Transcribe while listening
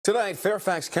Tonight,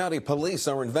 Fairfax County police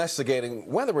are investigating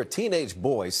whether a teenage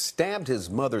boy stabbed his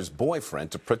mother's boyfriend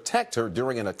to protect her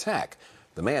during an attack.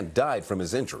 The man died from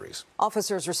his injuries.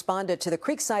 Officers responded to the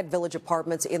Creekside Village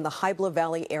apartments in the Hybla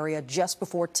Valley area just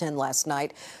before 10 last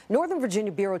night. Northern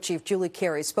Virginia Bureau Chief Julie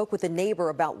Carey spoke with a neighbor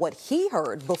about what he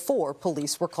heard before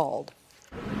police were called.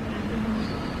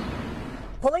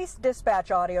 Police dispatch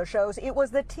audio shows it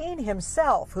was the teen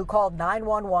himself who called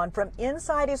 911 from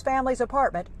inside his family's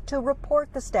apartment to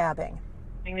report the stabbing.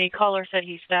 The caller said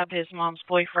he stabbed his mom's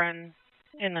boyfriend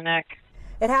in the neck.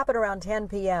 It happened around 10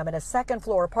 p.m. in a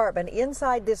second-floor apartment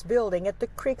inside this building at the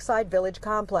Creekside Village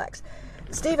complex.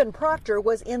 Stephen Proctor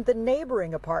was in the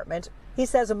neighboring apartment. He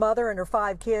says a mother and her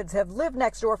 5 kids have lived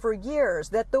next door for years,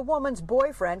 that the woman's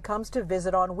boyfriend comes to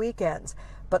visit on weekends.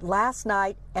 But last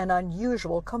night, an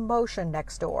unusual commotion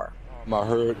next door. I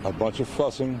heard a bunch of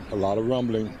fussing, a lot of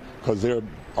rumbling, because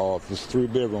this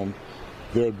 3-bedroom.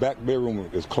 Their back bedroom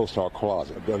is close to our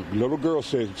closet. The little girl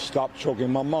said, "Stop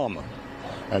choking my mama."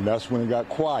 And that's when it got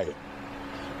quiet.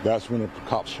 That's when the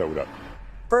cops showed up.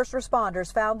 First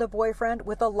responders found the boyfriend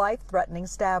with a life-threatening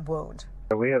stab wound.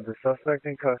 We have the suspect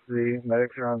in custody.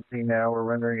 Medics are on scene now. We're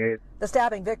rendering aid. The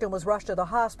stabbing victim was rushed to the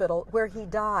hospital where he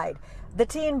died. The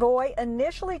teen boy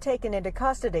initially taken into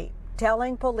custody,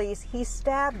 telling police he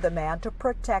stabbed the man to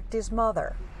protect his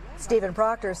mother. Stephen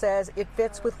Proctor says it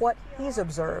fits with what he's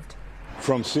observed.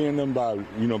 From seeing them by,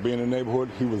 being in the neighborhood,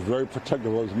 he was very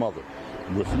protective of his mother.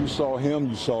 If you saw him,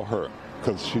 you saw her,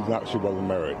 because she wasn't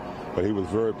married. But he was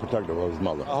very protective of his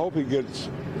mother. I hope he gets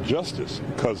justice,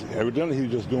 because evidently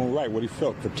he's just doing right, what he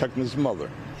felt, protecting his mother.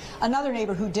 Another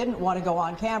neighbor who didn't want to go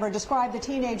on camera described the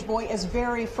teenage boy as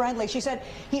very friendly. She said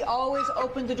he always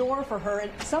opened the door for her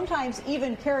and sometimes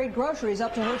even carried groceries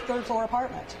up to her third-floor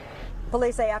apartment.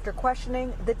 Police say after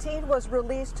questioning, the teen was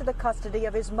released to the custody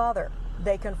of his mother.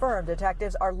 They confirmed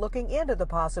detectives are looking into the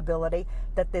possibility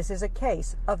that this is a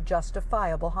case of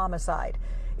justifiable homicide.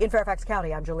 In Fairfax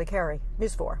County, I'm Julie Carey,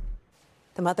 News 4.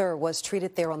 The mother was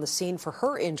treated there on the scene for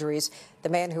her injuries. The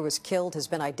man who was killed has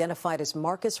been identified as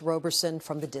Marcus Roberson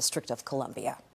from the District of Columbia.